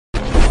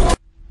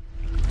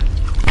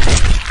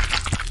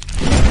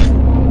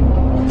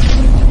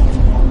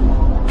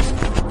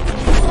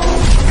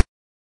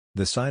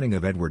The signing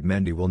of Edouard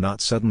Mendy will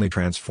not suddenly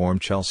transform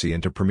Chelsea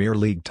into Premier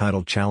League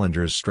title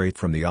challengers straight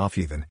from the off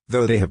even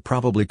though they have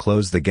probably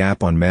closed the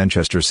gap on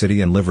Manchester City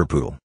and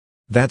Liverpool.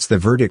 That's the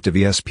verdict of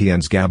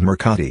ESPN's Gab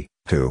Mercati,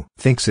 who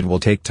thinks it will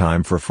take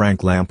time for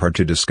Frank Lampard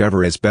to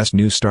discover his best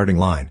new starting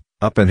line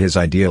up in his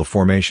ideal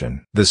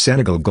formation. The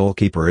Senegal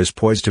goalkeeper is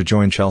poised to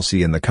join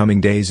Chelsea in the coming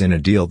days in a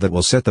deal that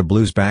will set the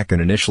Blues back an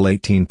initial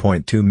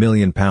 £18.2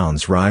 million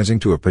rising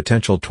to a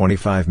potential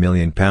 £25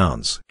 million.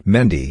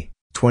 Mendy,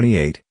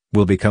 28,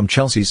 will become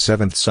Chelsea's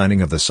seventh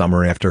signing of the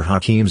summer after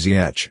Hakim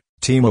Ziyech,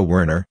 Timo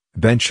Werner,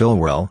 Ben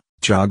Chilwell,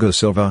 Thiago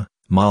Silva,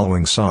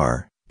 Malouane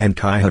Sarr, and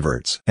Kai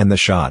Havertz. And the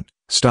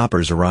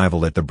shot-stopper's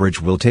arrival at the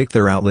Bridge will take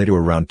their outlay to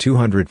around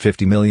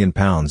 £250 million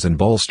and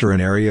bolster an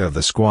area of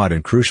the squad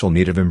in crucial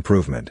need of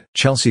improvement.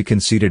 Chelsea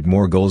conceded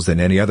more goals than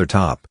any other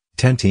top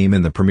 10 team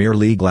in the Premier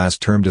League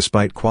last term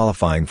despite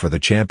qualifying for the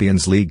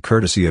Champions League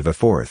courtesy of a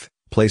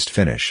fourth-placed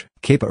finish.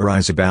 Kepa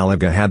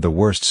Arrizabalaga had the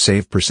worst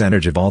save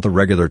percentage of all the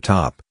regular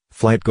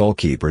top-flight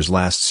goalkeepers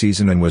last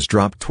season and was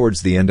dropped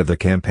towards the end of the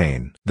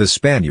campaign. The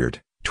Spaniard,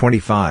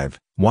 25,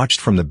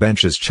 watched from the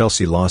bench as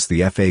Chelsea lost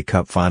the FA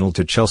Cup final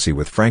to Chelsea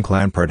with Frank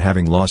Lampard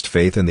having lost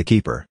faith in the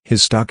keeper.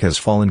 His stock has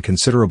fallen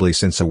considerably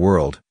since a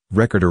world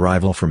record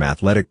arrival from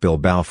Athletic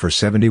Bilbao for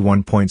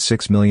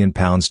 £71.6 million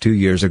 2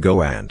 years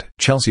ago, and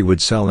Chelsea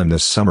would sell him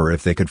this summer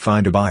if they could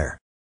find a buyer.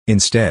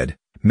 Instead,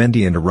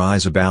 Mendy and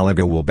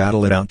Arrizabalaga will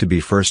battle it out to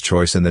be first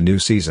choice in the new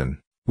season,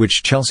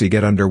 which Chelsea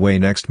get underway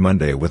next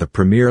Monday with a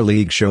Premier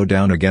League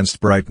showdown against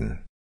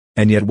Brighton.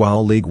 And yet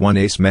while League One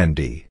ace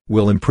Mendy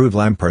will improve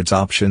Lampard's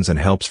options and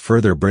helps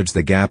further bridge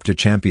the gap to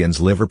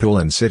champions Liverpool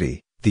and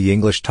City, the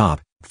English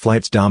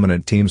top-flight's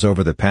dominant teams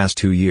over the past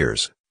 2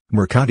 years,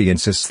 Mercati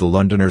insists the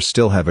Londoners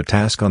still have a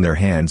task on their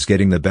hands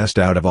getting the best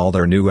out of all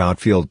their new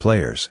outfield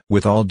players.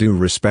 With all due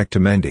respect to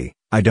Mendy,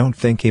 I don't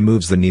think he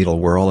moves the needle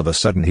where all of a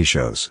sudden he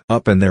shows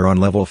up and they're on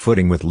level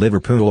footing with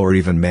Liverpool or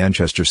even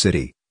Manchester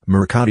City,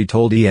 Mercati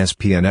told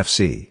ESPN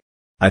FC.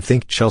 I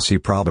think Chelsea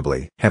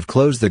probably have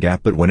closed the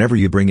gap, but whenever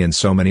you bring in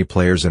so many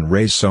players and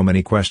raise so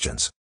many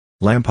questions.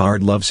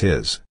 Lampard loves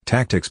his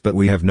tactics, but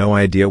we have no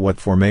idea what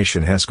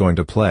formation he's going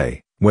to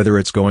play, whether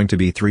it's going to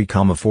be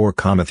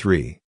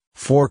 3,4,3,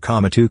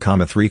 4,2,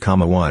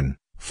 3,1,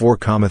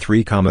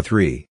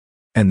 4,3,3.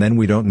 And then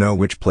we don't know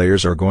which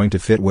players are going to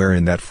fit where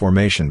in that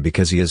formation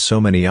because he has so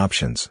many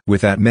options.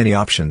 With that many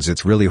options,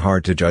 it's really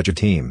hard to judge a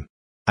team.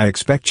 I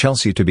expect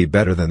Chelsea to be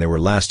better than they were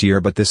last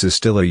year, but this is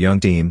still a young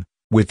team,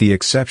 with the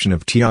exception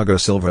of Thiago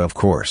Silva of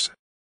course.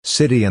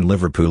 City and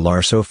Liverpool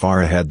are so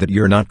far ahead that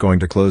you're not going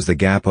to close the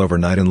gap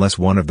overnight unless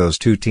one of those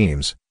two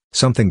teams,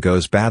 something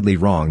goes badly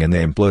wrong and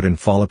they implode and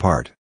fall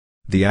apart.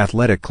 The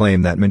Athletic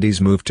claim that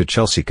Mendy's move to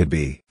Chelsea could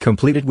be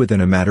completed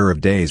within a matter of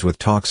days, with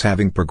talks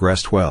having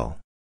progressed well.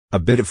 A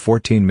bid of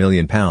 £14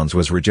 million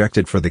was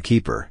rejected for the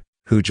keeper,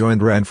 who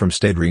joined Rennes from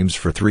Stade Reims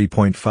for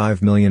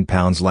 £3.5 million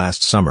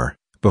last summer,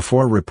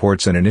 before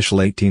reports an initial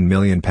 £18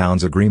 million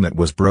agreement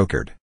was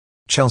brokered.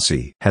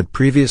 Chelsea had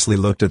previously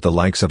looked at the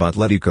likes of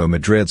Atletico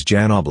Madrid's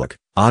Jan Oblak,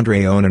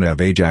 Andre Onana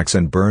of Ajax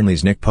and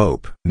Burnley's Nick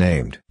Pope,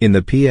 named in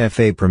the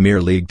PFA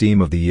Premier League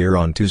Team of the Year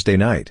on Tuesday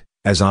night,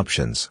 as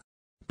options.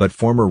 But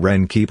former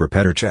Rennes keeper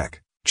Petr Cech,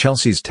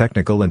 Chelsea's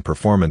technical and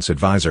performance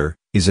advisor,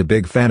 is a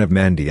big fan of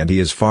Mendy and he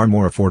is far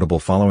more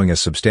affordable following a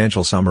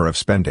substantial summer of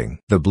spending.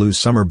 The Blues'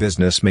 summer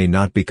business may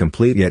not be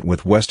complete yet,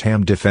 with West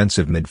Ham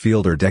defensive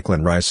midfielder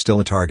Declan Rice still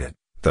a target,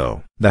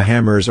 though the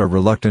Hammers are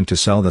reluctant to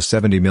sell the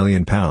 £70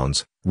 million,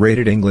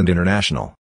 rated England international.